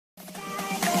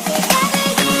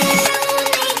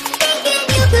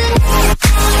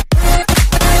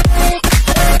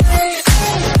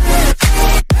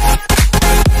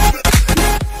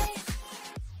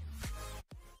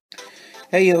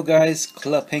Hey yo guys,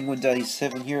 Club Penguin Daddy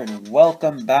 7 here, and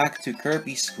welcome back to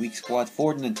Kirby Squeak Squad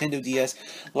for the Nintendo DS.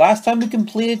 Last time we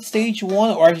completed stage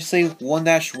 1, or I should say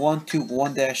 1-1 to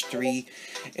 1-3,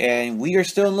 and we are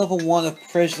still in level 1 of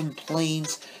Prism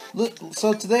Plains.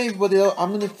 So today, video, I'm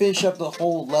going to finish up the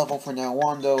whole level for now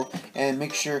on though, and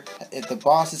make sure if the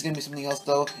boss is going to be something else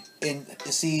though, and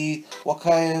see what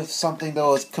kind of something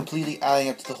though is completely adding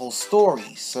up to the whole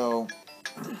story, so...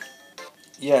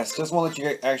 Yes, just want to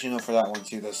let you actually know for that one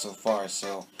too, though, so far,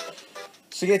 so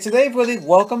yeah, today, everybody,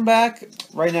 welcome back,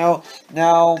 right now,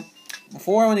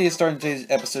 before I get started today's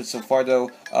episode so far,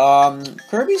 though,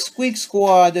 Kirby Squeak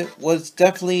Squad was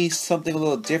definitely something a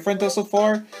little different, though, so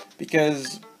far,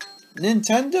 because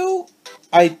Nintendo,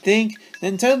 I think,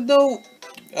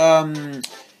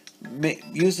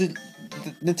 usually,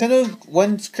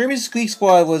 when Kirby Squeak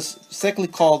Squad was secondly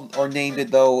called, or named it,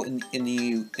 though, in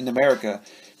America,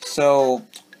 so,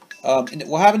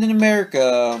 what happened in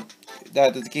America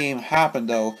that the game happened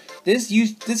though,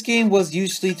 this game was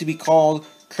usually to be called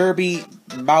Kirby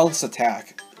Mouse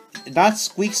Attack, not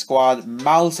Squeak Squad,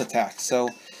 Mouse Attack. So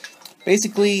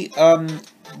basically,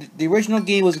 the original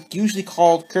game was usually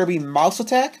called Kirby Mouse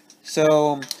Attack.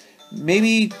 So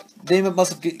maybe they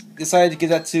must have decided to give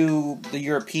that to the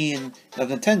European of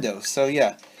Nintendo. So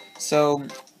yeah, so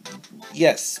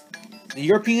yes, the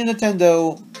European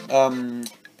Nintendo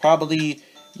probably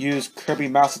use Kirby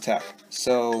Mouse Attack.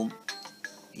 So,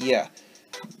 yeah.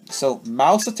 So,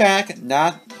 Mouse Attack,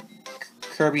 not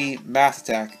Kirby Mass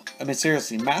Attack. I mean,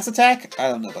 seriously, Mass Attack? I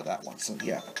don't know about that one, so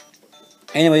yeah.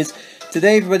 Anyways,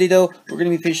 today, everybody, though, we're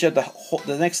going to be finishing up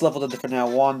the next level for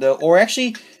now on, though. Or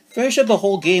actually, finish up the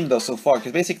whole game, though, so far.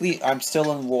 Because basically, I'm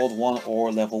still in World 1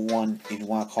 or Level 1, if you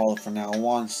want to call it for now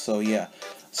on. So, yeah.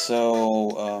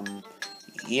 So,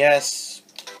 yes.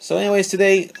 So anyways,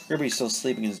 today, Kirby's still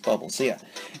sleeping in his bubble, so yeah.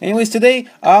 Anyways, today,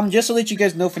 just to let you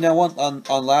guys know for now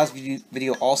on last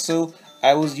video also,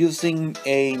 I was using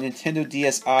a Nintendo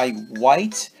DSi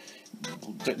White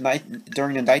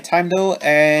during the nighttime though,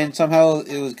 and somehow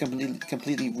it was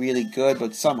completely really good,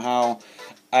 but somehow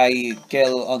I get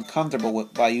a little uncomfortable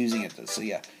by using it though, so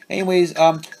yeah. Anyways,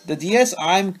 the DS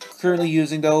I'm currently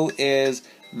using though is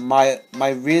my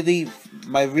really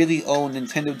own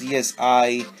Nintendo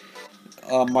DSi.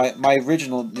 My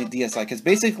original DSi, because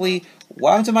basically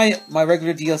what happened to my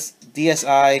regular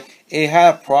DSi, it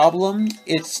had a problem.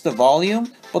 It's the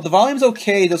volume, but the volume's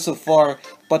okay though so far,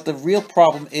 but the real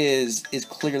problem is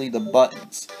clearly the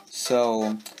buttons.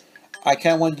 So I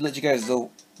kind of wanted to let you guys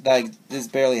know that this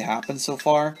barely happened so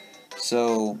far,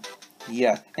 so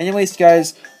yeah. Anyways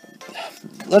guys,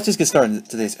 let's just get started in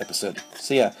today's episode.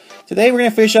 So yeah, today we're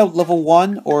gonna finish up level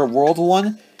 1 or world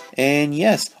 1, and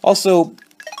yes, also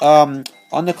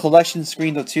on the collection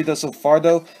screen though too though so far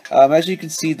though, as you can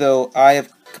see though, I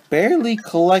have barely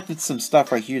collected some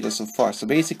stuff right here though so far. So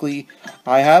basically,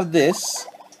 I have these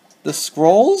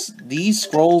scrolls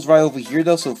right over here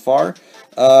though so far.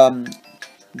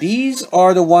 These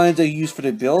are the ones I use for the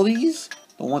abilities,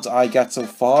 the ones I got so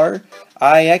far.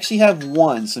 I actually have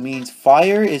one, so it means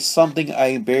fire is something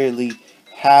I barely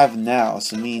have now,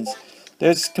 so it means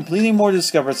there's completely more to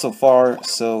discover so far,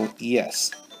 so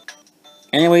yes.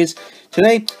 Anyways,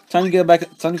 today, time to go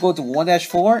to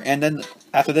 1-4, and then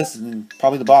after this,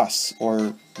 probably the boss,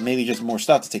 or maybe just more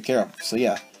stuff to take care of, so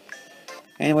yeah.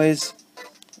 Anyways,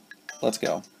 let's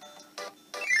go.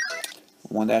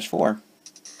 1-4.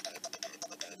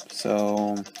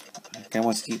 So, I kind of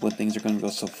want to see what things are going to go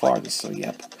so far, so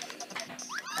yep.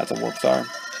 That's a warp star.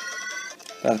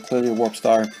 That's clearly a warp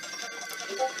star.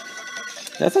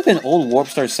 That's like an old warp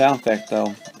star sound effect,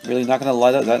 though. Really not going to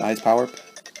light up that ice power.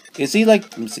 Is he like,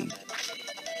 let me see.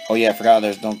 Oh yeah, I forgot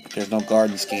there's no guard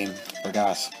in this game.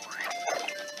 Forgot.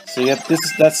 So yep,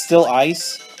 that's still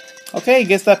ice. Okay, I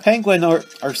guess that penguin or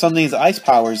something is ice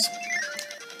powers.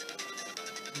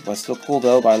 But still cool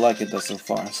though, but I like it though so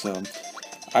far, so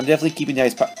I'm definitely keeping the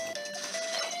ice power.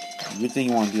 You think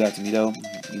you want to do that to me though?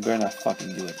 You better not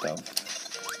fucking do it though.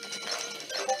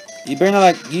 You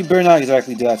better not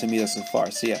exactly do that to me though so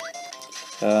far, so yeah.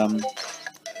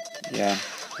 Yeah,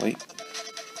 wait.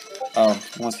 Oh,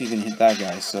 once you can hit that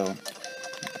guy, so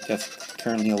that's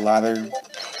currently a ladder,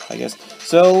 I guess.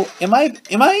 So, am I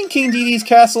in King Dedede's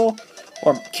castle?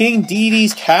 Or King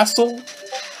Dedede's castle?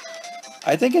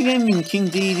 I think I'm in King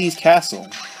Dedede's castle.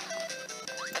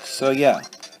 So yeah.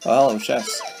 Oh, hello,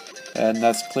 chest. And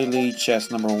that's clearly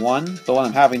chest number 1. The one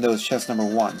I'm having though is chest number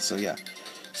 1, so yeah.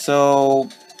 So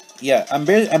yeah, I'm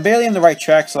barely on the right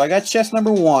track, so I got chest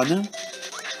number 1.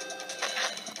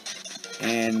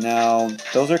 And now,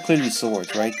 those are clearly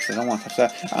swords, right? Because I don't want to touch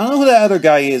that. I don't know who that other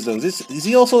guy is, though. Is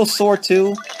he also a sword,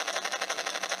 too?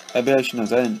 I bet I should know. Is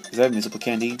that invisible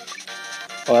candy?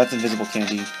 Oh, that's invisible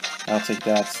candy. I'll take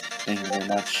that. Thank you very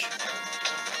much.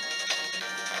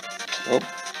 Oh.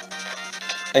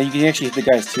 And you can actually hit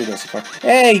the guys too, though, so far.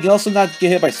 Hey, you can also not get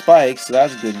hit by spikes, so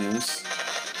that's good news.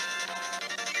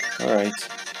 Alright.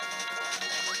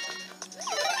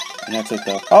 And that's it,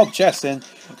 though. Oh, Justin.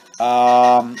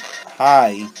 Hi.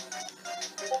 Am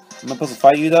I supposed to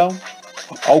fight you, though?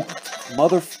 Oh,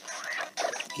 mother...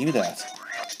 Give me that.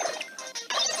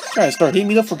 Trying to start hitting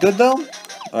me, though, for good, though?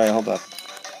 Alright, hold up.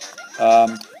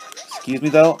 Excuse me,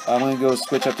 though. I'm gonna go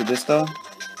switch up to this, though.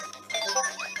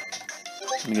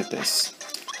 Let me get this.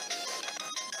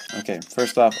 Okay,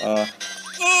 first off, oh,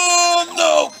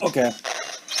 no! Okay.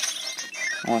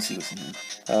 I want to see what's in here.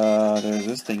 There's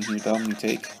this thing here, though. Let me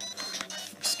take.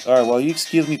 Alright, well, you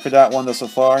excuse me for that one, though, so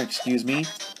far. Excuse me.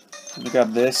 Let me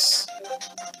grab this.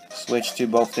 Switch to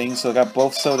both things. So I got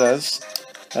both sodas.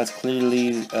 That's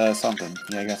clearly, something.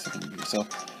 Yeah, I got something here. So,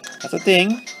 that's a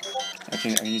thing.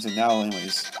 Actually, I can use it now,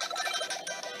 anyways.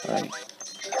 Alright.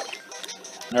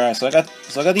 Alright, so I got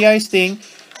the ice thing.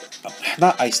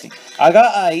 Not ice thing. I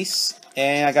got ice,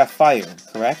 and I got fire,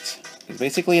 correct? Because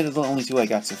basically, there's the only two I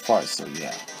got so far, so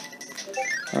yeah.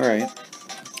 Alright.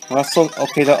 Well, so,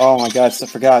 okay, oh my god, I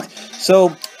forgot.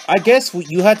 So, I guess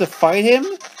you had to fight him,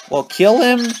 well, kill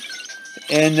him,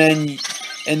 and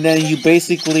then you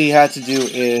basically had to do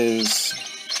is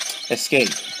escape,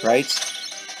 right?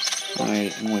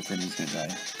 Alright, I'm waiting for him, he's gonna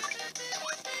die.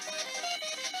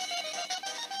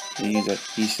 And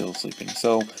he's still sleeping.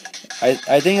 So,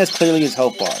 I think that's clearly his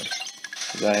health bar.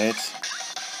 Is that it?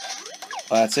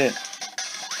 Oh, that's it.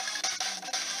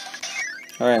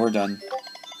 Alright, we're done.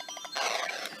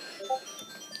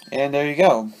 And there you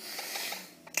go.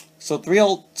 So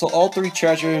all three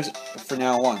treasures for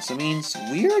now on. So it means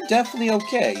we're definitely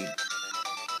okay.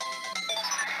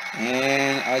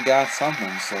 And I got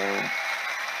something, so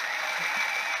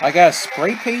I got a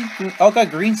spray paint. Oh, I got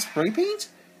green spray paint?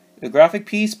 The graphic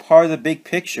piece, part of the big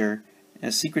picture, and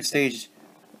a secret stage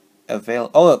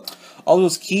available. Oh, look, all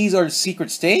those keys are the secret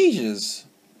stages.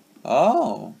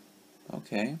 Oh,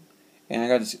 okay. And I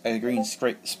got a green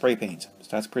spray paint. So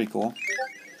that's pretty cool.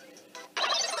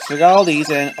 So I got all these,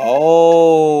 and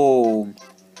oh,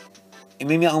 it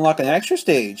made me unlock an extra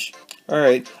stage.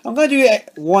 Alright, I'm gonna do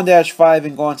 1-5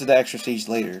 and go on to the extra stage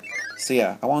later. So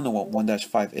yeah, I wanna know what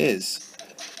 1-5 is.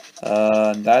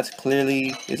 That's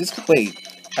clearly... Is this... Wait,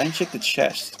 I didn't check the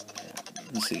chest.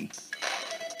 Let me see.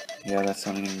 Yeah, that's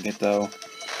something I can get, though.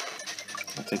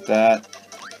 I'll take that.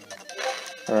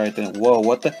 Alright, then. Whoa,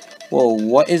 what the... Whoa,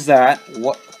 what is that?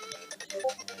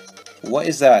 What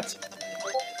is that?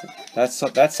 That's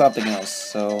something else,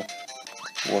 so...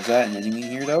 Was that an enemy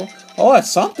here, though? Oh,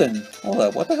 that's something! Hold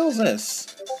up, what the hell is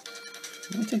this?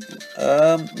 Let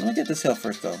me get this hill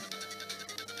first, though.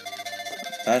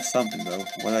 That's something, though.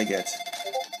 What did I get?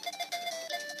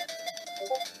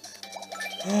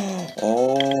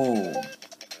 Oh!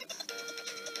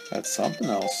 That's something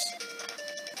else.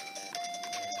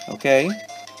 Okay.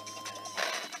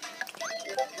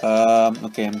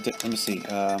 Okay, let me see.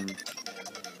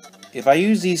 If I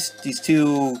use these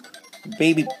two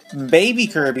baby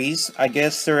Kirbys, I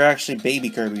guess they're actually baby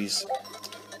Kirbys.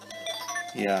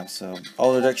 Yeah, so...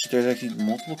 Oh, there's actually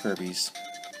multiple Kirbys.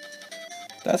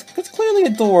 That's clearly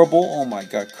adorable. Oh my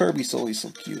god, Kirby's always so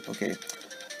cute. Okay,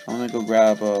 I'm gonna go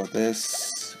grab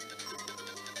this.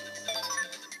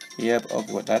 Yep. Oh,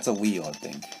 what? That's a wheel, I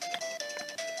think.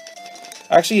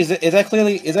 Actually, is that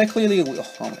clearly a wheel?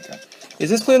 Oh my god, is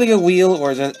this clearly a wheel,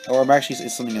 or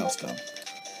it's something else though?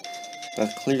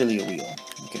 That's clearly a wheel.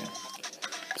 Okay.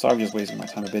 Sorry, I'm just wasting my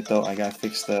time a bit though. I gotta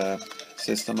fix the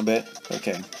system a bit.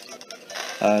 Okay.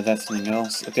 That's something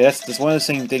else. Okay, that's one of the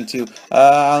same thing too.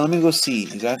 Let me go see.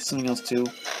 Is that something else too?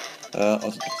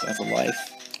 Oh, that's a life.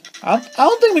 I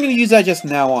don't think we're gonna use that just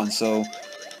now on. So,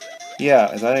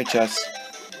 yeah, is that a chest?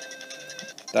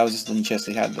 That was just the only chest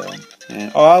they had though.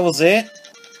 And oh, that was it.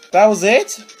 That was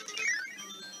it.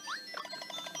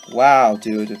 Wow,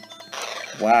 dude.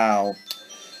 Wow.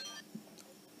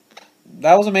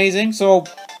 That was amazing. So,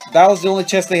 that was the only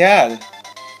chest they had.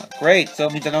 Great. So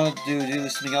it means I don't have to do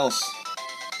something else.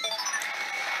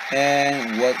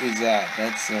 And what is that?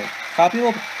 That's a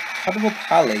copyable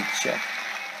palette check.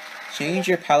 Change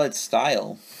your palette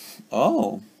style.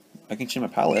 Oh, I can change my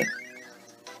palette.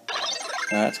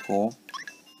 That's cool.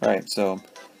 Alright, so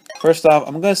first off,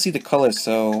 I'm gonna see the colors.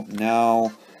 So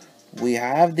now we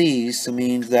have these, so it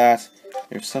means that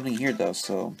there's something here though.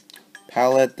 So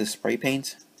palette, the spray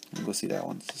paint. Let me go see that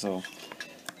one. So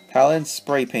palette and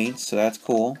spray paint, so that's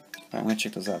cool. I'm gonna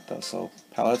check those out though. So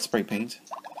palette, spray paint.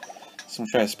 So I'm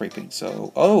gonna try to spray paint.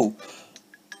 So, oh!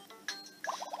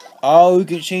 Oh, you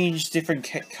can change different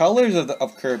colors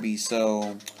of Kirby,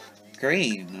 so...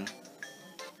 Green.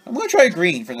 I'm gonna try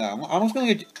green for now. I'm just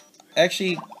gonna get...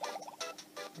 Actually...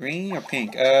 Green or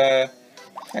pink? I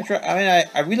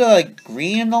really like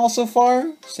green all so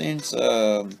far, since,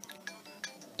 don't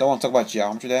want to talk about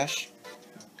Geometry Dash.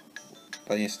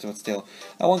 But yes, but still.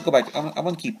 I want to go back. I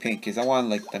want to keep pink, because I want,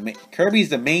 like, Kirby's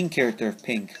the main character of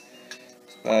pink.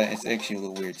 But it's actually a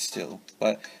little weird still.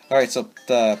 But, alright, so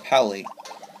the palette.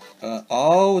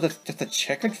 Oh, that's the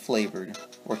checkered flavored.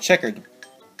 Or checkered.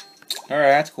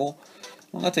 Alright, that's cool.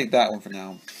 I'm gonna take that one for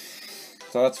now.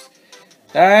 So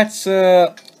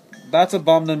that's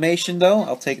Abomination though.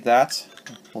 I'll take that.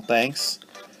 Well, thanks.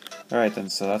 Alright then,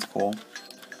 so that's cool.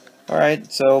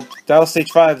 Alright, so that was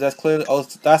stage 5. That's clearly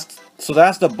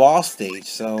that's the boss stage.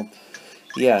 So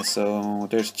yeah, so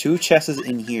there's 2 chests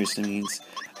in here, so it means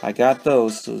I got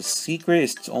those. So the secret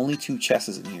is only 2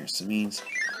 chests in here, so it means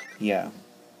yeah.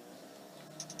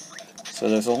 So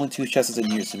there's only 2 chests in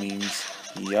here, so it means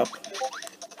yep.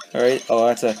 Alright, oh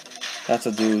that's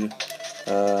a dude.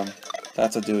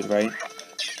 That's a dude, right?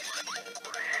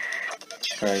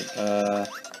 Alright,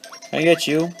 can I get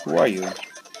you? Who are you?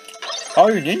 Oh,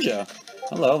 you're Ninja.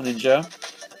 Hello, Ninja.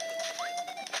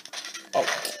 Oh,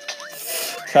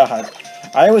 God.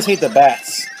 I always hate the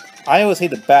bats. I always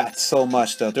hate the bats so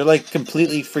much, though. They're like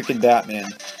completely freaking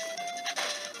Batman.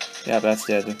 Yeah, that's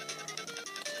dead.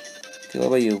 Okay, what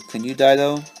about you? Can you die,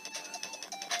 though?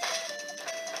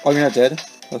 Oh, you're not dead?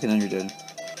 Okay, now you're dead.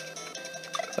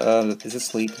 Is it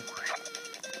sleep?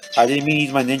 I didn't mean to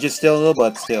use my ninja still, though,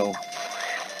 but still.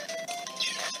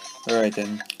 Alright,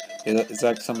 then. Is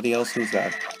that somebody else? Who's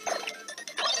that?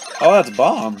 Oh, that's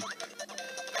Bomb.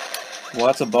 Well,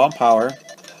 that's a bomb power.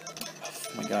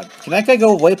 Oh my god. Can that guy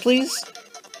go away, please?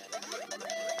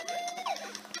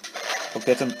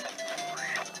 Okay, that's a...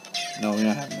 No, we're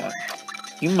not having that.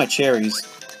 Even my cherries.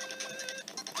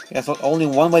 Yeah, so only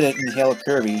one way to inhale a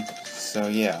Kirby. So,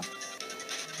 yeah.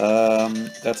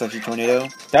 That's actually Tornado.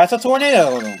 That's a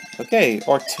Tornado! Okay,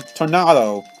 or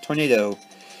Tornado. Tornado.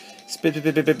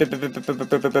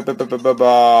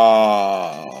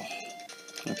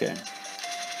 Okay.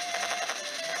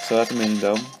 So that's amazing,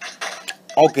 though.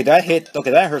 Okay, that hit.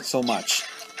 Okay, that hurt so much.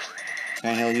 Can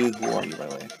I heal you? Who are you, by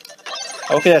the way?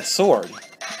 Okay, that's sword.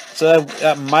 So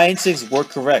my instincts were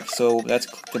correct. So that's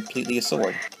completely a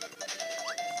sword.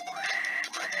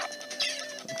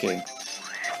 Okay.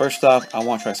 First off, I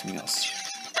want to try something else.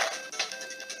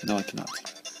 No, I cannot.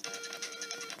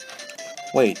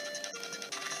 Wait.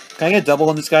 Can I get a double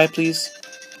on this guy, please?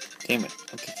 Damn it.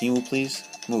 Okay, can you move, please?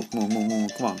 Move, move, move,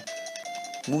 move. Come on.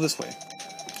 Move this way.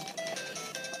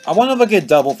 I wonder if I get a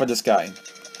double for this guy.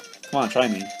 Come on, try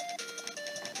me.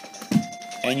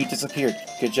 And you disappeared.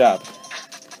 Good job.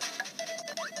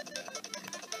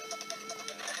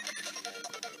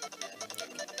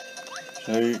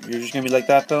 So you're just gonna be like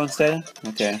that though instead?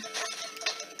 Okay.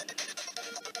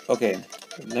 Okay.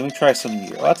 Let me try something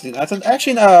here. Oh, that's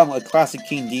actually a classic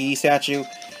King D statue.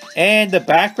 And the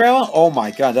background, oh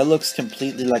my god, that looks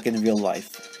completely like in real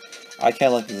life. I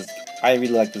can't like this. I really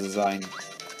like the design.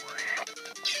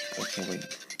 Okay, wait.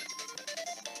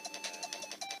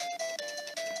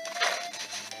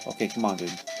 Okay, come on,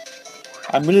 dude.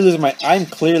 I'm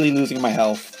clearly losing my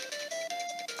health.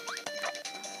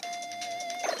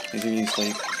 Is he really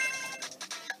sleep?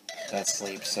 That's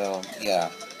sleep, so, yeah.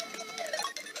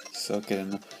 So, okay,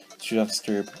 then. Shoot off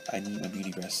disturb. I need my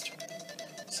beauty rest.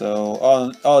 So,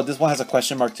 oh, this one has a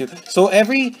question mark, too. So,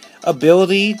 every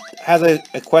ability has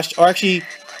a question, or actually,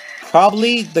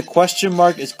 probably the question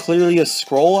mark is clearly a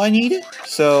scroll I need.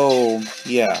 So,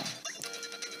 yeah.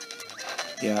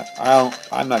 Yeah,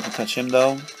 I'm not gonna touch him,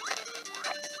 though.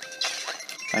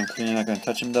 I'm clearly not gonna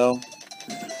touch him, though.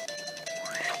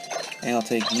 And I'll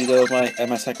take you, though, as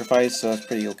my sacrifice, so that's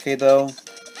pretty okay, though.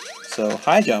 So,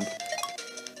 high jump.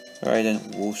 Alright, then,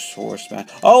 whoosh, horse smash.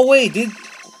 Oh, wait,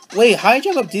 high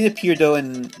jump up did appear, though,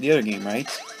 in the other game, right?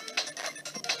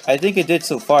 I think it did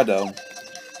so far, though.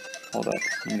 Hold up,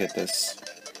 let me get this.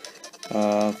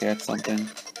 Okay, that's something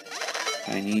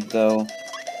I need, though.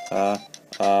 I'm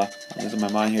losing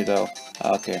my mind here, though.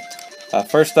 Okay.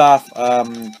 First off,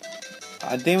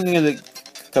 I think I'm gonna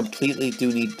completely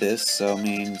do need this, so it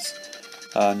means,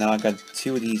 now I got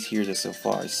 2 of these here just so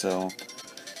far, so...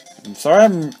 I'm sorry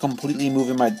I'm completely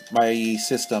moving my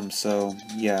system, so,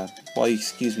 yeah. Well, you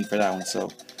excuse me for that one,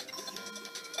 so...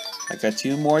 I got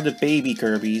 2 more of the baby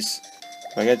Kirbys.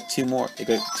 If I get 2 more, I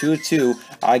got 2 of 2,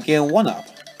 I get 1 up.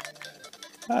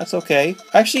 That's okay.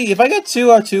 Actually, if I get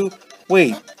 2 out of 2...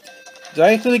 Wait, did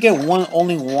I actually get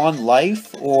only 1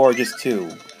 life, or just 2?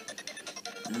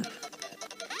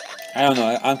 I don't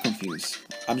know, I'm confused.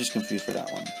 I'm just confused for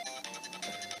that one.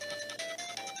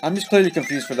 I'm just clearly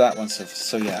confused for that one,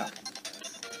 so yeah.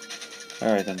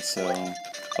 Alright then, so...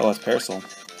 Oh, it's Parasol.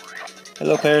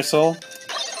 Hello, Parasol.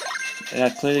 And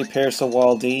that's clearly Parasol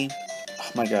Wall D.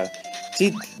 Oh my god.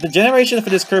 See, the generation for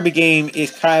this Kirby game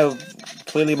is kind of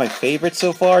clearly my favorite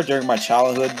so far during my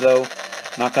childhood, though.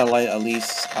 Not gonna lie, at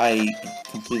least I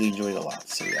completely enjoyed it a lot,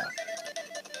 so yeah.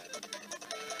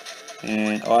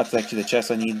 And, oh, that's actually the chest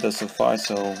I need, though, so far,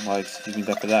 so, like, excuse me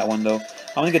for that one, though.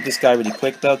 I'm gonna get this guy really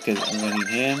quick, though, because I'm gonna need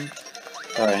him.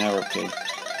 Alright, now we're okay.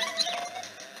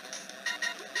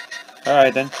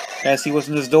 Alright, then. Can I see what's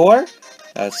in this door?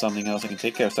 That's something else I can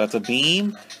take care of. So that's a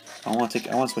beam. I want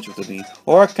to switch with the beam.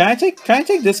 Or, can I take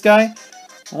this guy?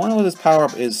 I wonder what this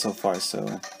power-up is so far,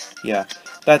 so... Yeah.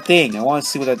 That thing. I want to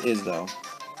see what that is, though.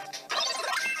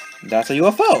 That's a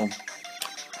UFO!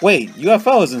 Wait,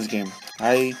 UFO is in this game.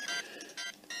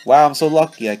 Wow, I'm so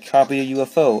lucky. I copied a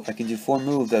UFO. I can do 4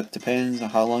 moves that depends on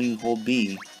how long you hold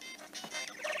B.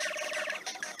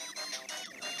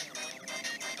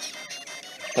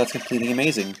 That's completely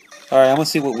amazing. Alright, I want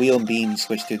to see what wheel and beam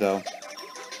switch to, though.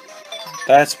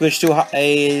 That switched to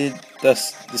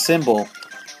the symbol.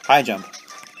 High jump.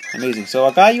 Amazing. So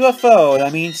I got UFO.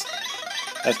 That means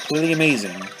that's clearly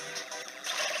amazing.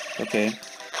 Okay.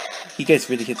 He gets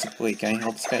really hits. Wait, can I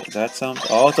help this guy? Is that something?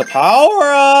 Oh, it's a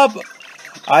power-up!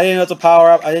 I didn't know it's a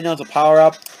power-up. I didn't know it's a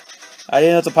power-up. I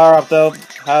didn't know it's a power-up, though.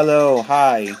 Hello.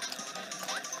 Hi.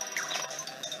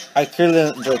 I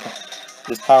clearly enjoy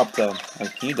this power-up, though.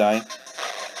 Like, can you die?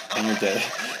 And you're dead.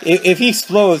 If he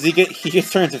explodes, he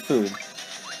gets turned into food.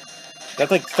 That's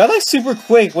like super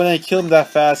quick. When I kill him that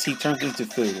fast, he turns into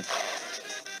food.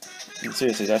 And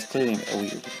seriously, that's clearly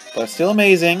weird, but still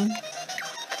amazing.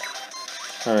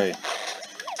 All right.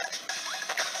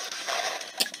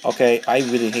 Okay, I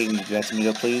really hate when you do that to me,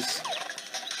 though. Please.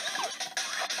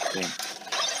 Okay.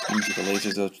 Let me get the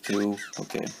lasers though too.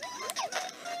 Okay.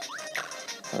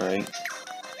 All right.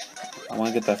 I want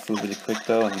to get that food really quick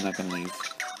though, and then I can leave.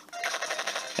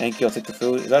 Thank you. I'll take the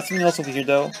food. Is that something else over here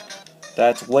though?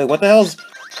 Wait, what the hell's...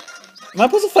 Am I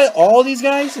supposed to fight all these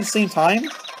guys at the same time?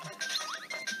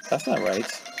 That's not right.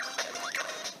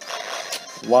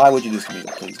 Why would you do this to me,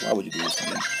 please? Why would you do this to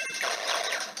me?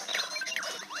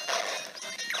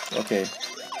 Okay.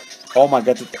 Oh my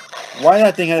god. Why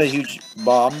that thing had a huge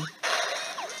bomb?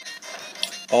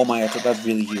 Oh my god, that's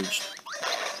really huge.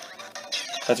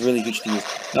 That's really huge to use.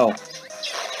 No.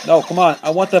 No, come on.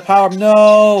 I want the power.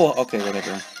 No! Okay,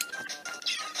 whatever.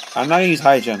 I'm not gonna use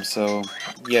high jump, so...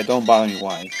 Yeah, don't bother me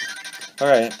why.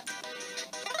 Alright.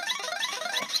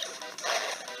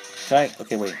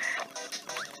 Okay, wait.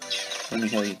 Let me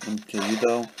kill you,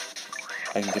 though.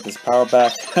 I can get this power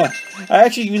back. I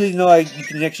actually really know you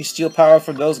can actually steal power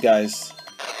from those guys.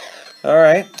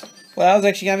 Alright. Well, that was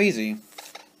actually kind of easy.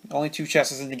 Only 2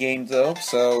 chests in the game, though,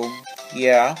 so...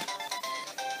 Yeah.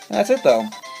 That's it, though.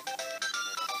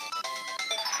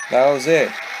 That was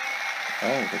it.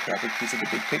 Oh, the graphic piece of the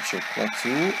big picture. Collect 2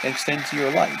 and extend to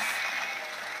your life.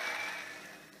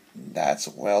 That's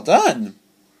well done.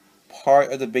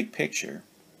 Part of the big picture.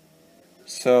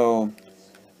 So,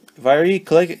 if I already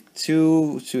click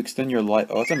 2 to extend your life,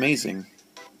 oh, that's amazing.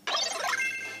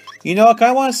 You know, I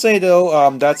kind of want to say though,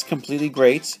 that's completely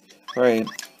great. Right,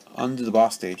 under the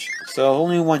boss stage. So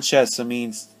only 1 chest, that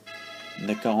means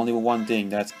only 1 thing.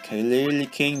 That's clearly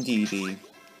King Dedede.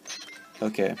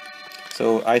 Okay.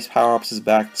 So ice power-ups is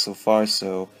back so far,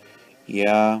 so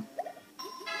yeah.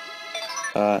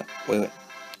 Wait.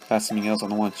 That's something else. I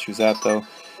don't want to choose that though.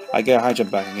 I get a high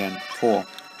jump back again. Cool.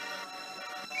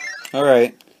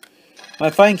 Alright. Am I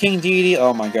fighting King Dedede?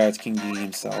 Oh my god, it's King Dedede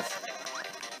himself.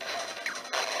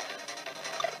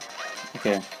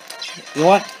 Okay. You know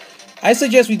what? I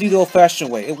suggest we do the old-fashioned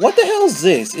way. What the hell is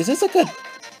this? Is this like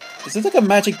a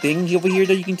magic thing over here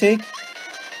that you can take?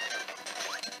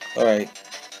 Alright.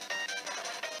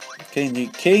 King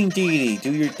Dedede,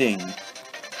 do your thing.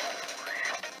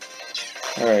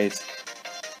 Alright.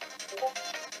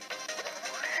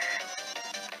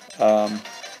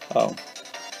 Oh.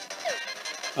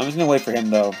 I'm just gonna wait for him,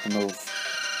 though, to move.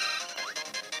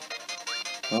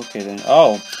 Okay, then.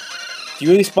 Oh. Do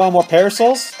you really spawn more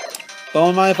parasols?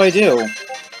 Don't mind if I do.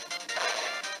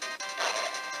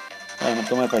 Alright,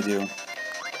 don't mind if I do.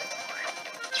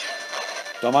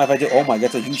 Don't mind if I do. Oh my god,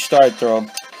 that's a huge star throw.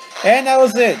 And that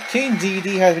was it. King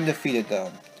Dedede has been defeated,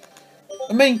 though.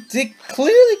 I mean, did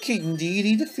clearly King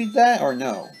Dedede defeat that, or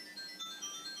no?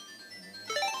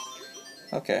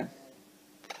 Okay.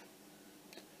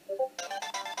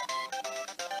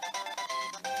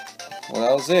 Well,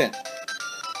 that was it.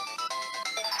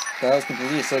 That was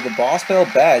completely. So the boss battle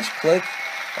badge, click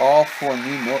All for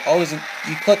new mode. Oh,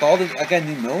 you click all the again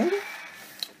new mode?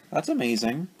 That's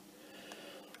amazing.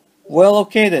 Well,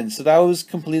 okay then. So that was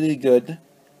completely good.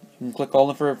 You can click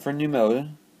all for new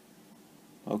mode.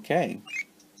 Okay.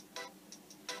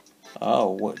 Oh,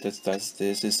 what this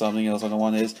is something else I don't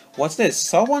want is. What's this?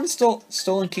 Someone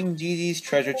stolen King Dede's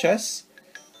treasure chest?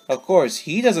 Of course,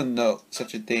 he doesn't know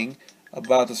such a thing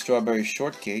about the strawberry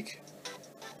shortcake.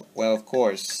 Well, of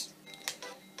course.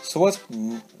 So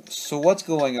what's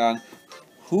going on?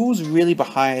 Who's really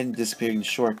behind disappearing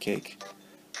shortcake?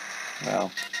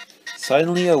 Well,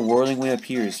 suddenly a whirling wind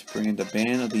appears, bringing the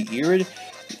band of the eerie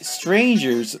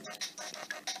strangers.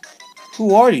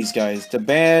 Who are these guys? The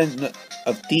band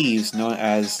of thieves known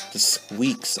as the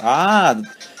Squeaks. Ah,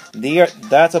 they are.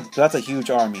 That's a huge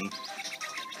army.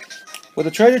 With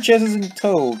the treasure chests in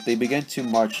tow, they begin to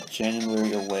march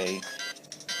genuinely away.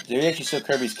 Did they actually steal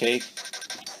Kirby's cake?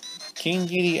 King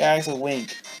Dedede acts a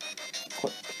wink.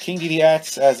 King Dedede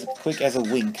acts as quick as a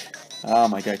wink. Oh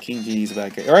my god, King Dedede's a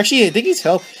bad guy. Or actually, I think he's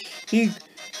help. He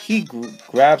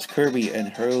grabs Kirby and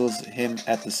hurls him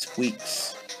at the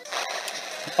Squeaks.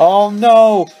 Oh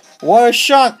no! What a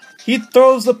shot! He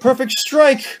throws the perfect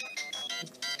strike!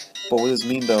 But what does this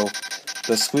mean though?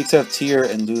 The Squeaks have tear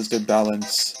and lose their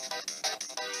balance.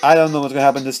 I don't know what's gonna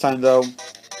happen this time though.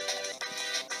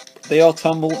 They all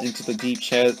tumble into the deep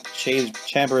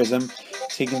chamberism,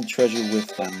 taking the treasure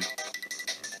with them.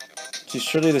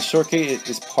 Surely the shortcake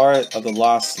is part of the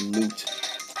lost loot.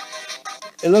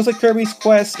 It looks like Kirby's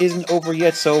quest isn't over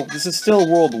yet, so this is still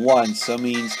World 1, so it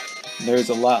means there's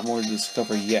a lot more to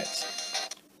discover yet.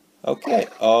 Okay.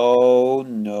 Oh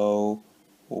no.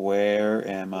 Where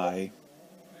am I?